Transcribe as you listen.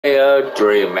A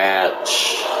dream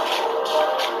match.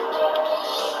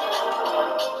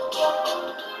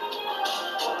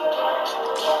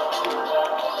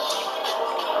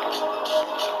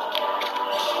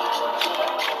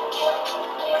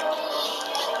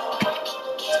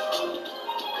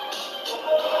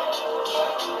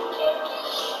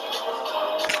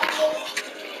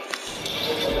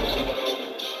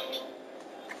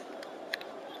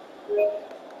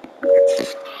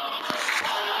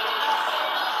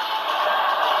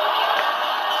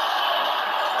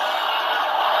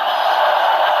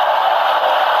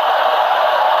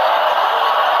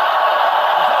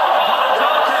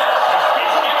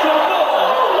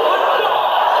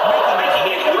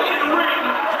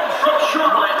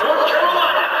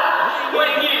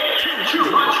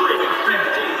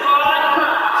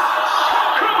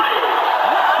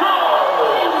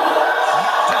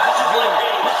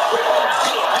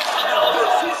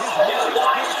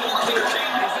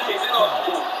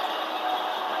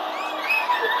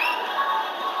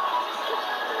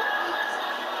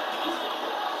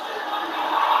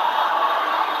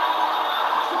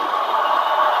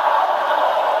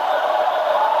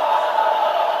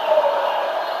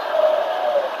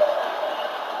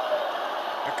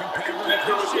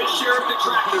 His share of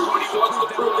detractors when he wants to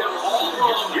prove them all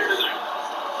wrong here tonight.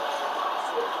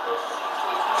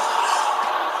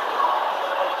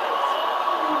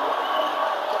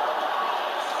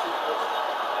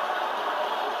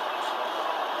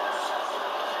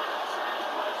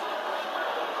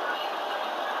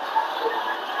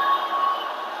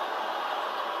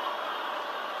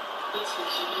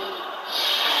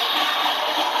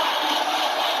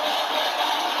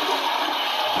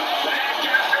 Back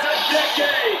after a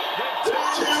decade, the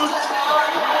two-time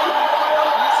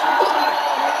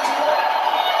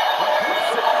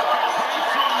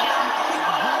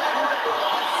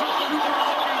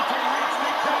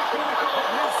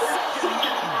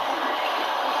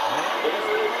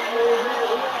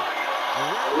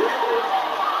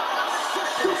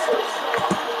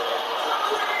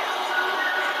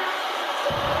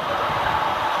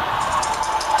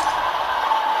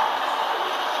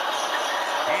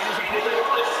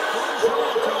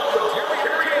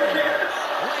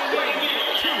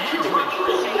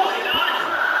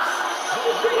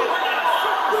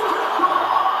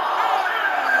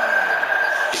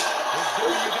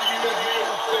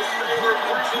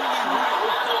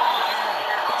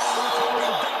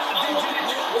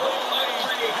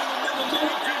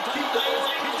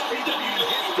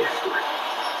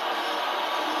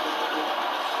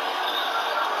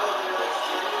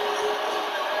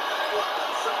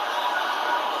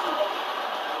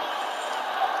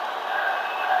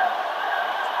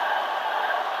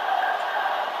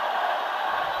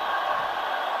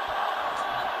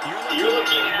You're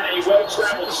looking at a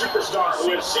well-traveled superstar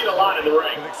who has seen a lot in the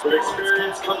ring. With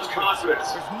experience comes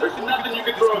confidence. There's nothing you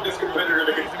can throw at this competitor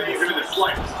that can phase him in the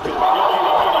slightest. In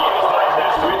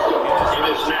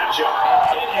this matchup,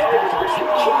 can he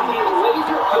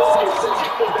laser focus since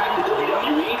coming back to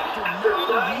WWE after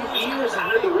 9 years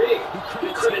out of the ring? He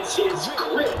credits his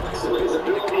grit for his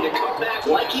ability to come back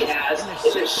like he has,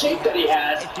 in the shape that he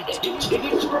has, and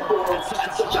continue to perform at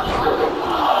such a high level.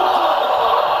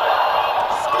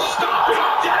 Stop it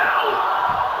down!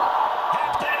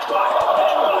 That's why.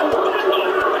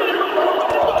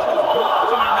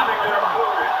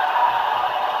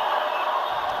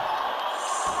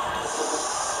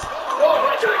 Oh,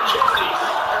 right to the kidneys.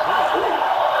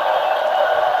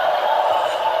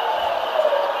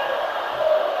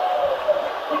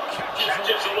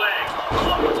 Catches the leg.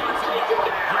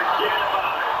 Forget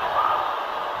about it.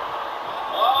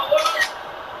 Oh, look.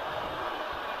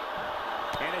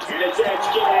 And it's Edge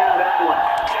getting out of that one.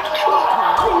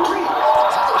 Cody.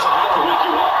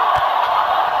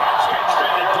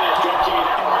 Expanded pin, getting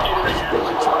that one in ring action.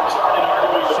 Starting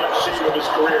arguably the best shape of his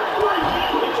career.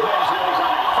 His legs knows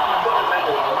on a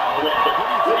fundamental win, but what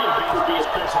do you think would be his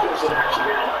best course of action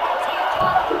here tonight?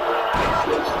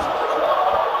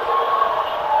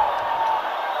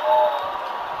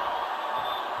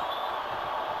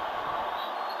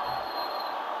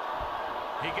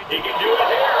 He can do it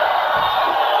here.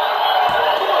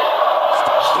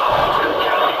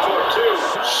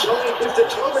 Showing his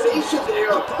determination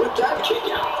there with that kick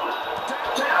out.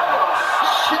 Down.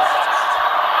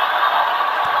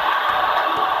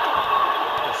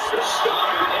 Stop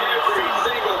every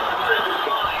single friendly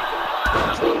mind.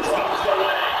 Drops the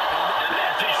leg. And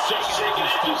that just shaking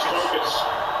his focus.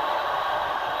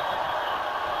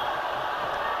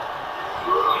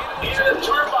 Into the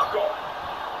turnbuckle.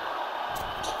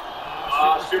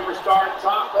 Superstar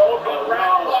top rope, the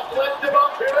round left, lift him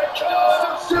up, here it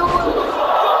comes!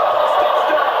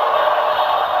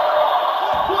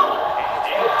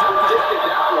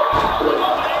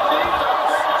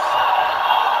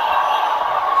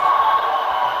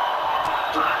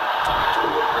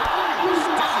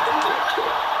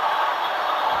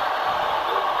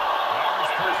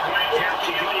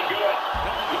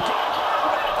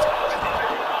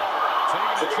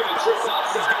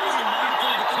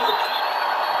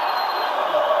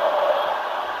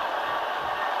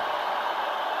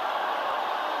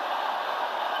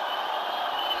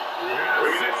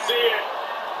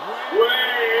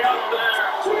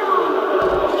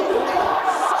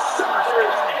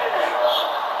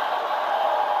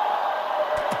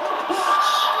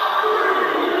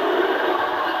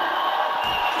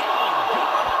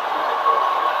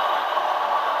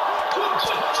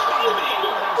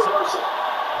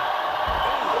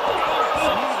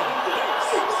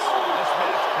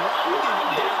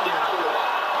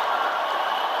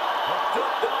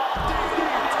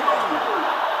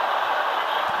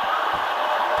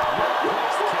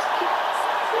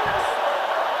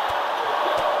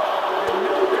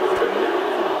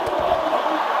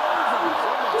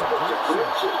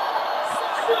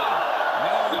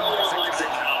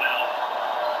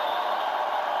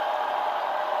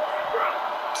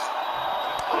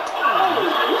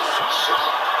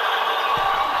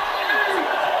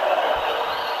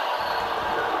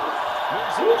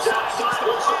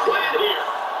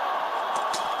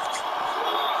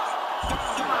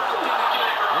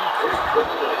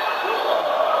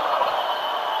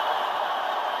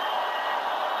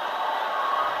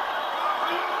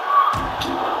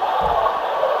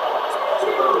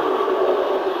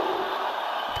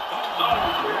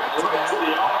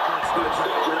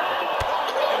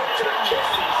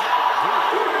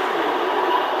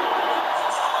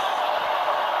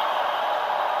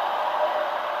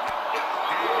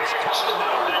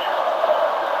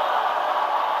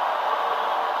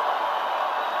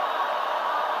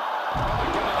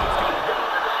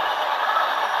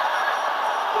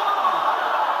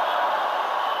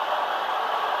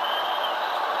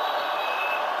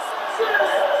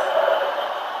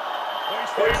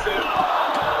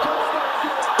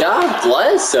 God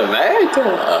bless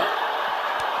America.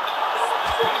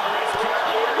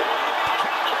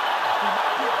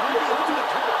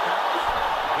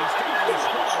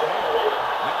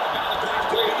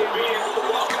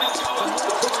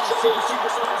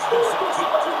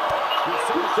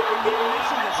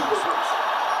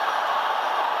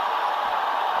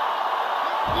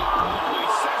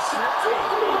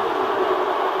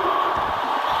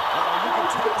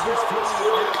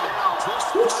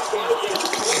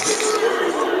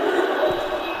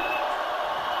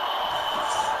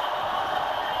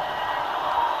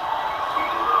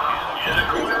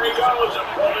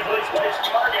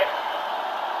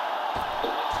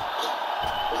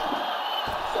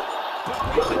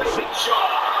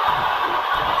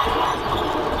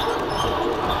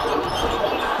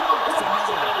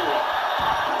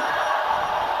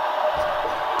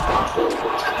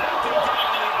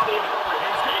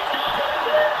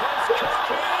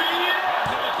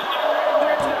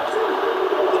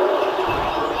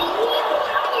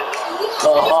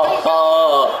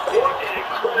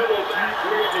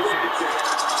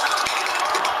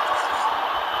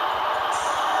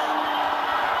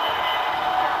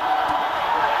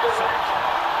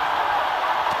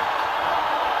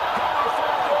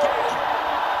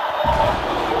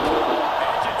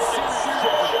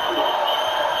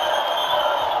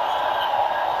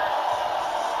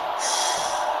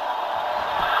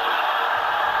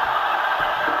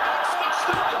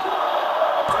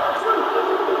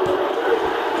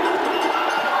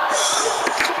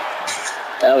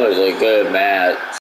 That was a good match.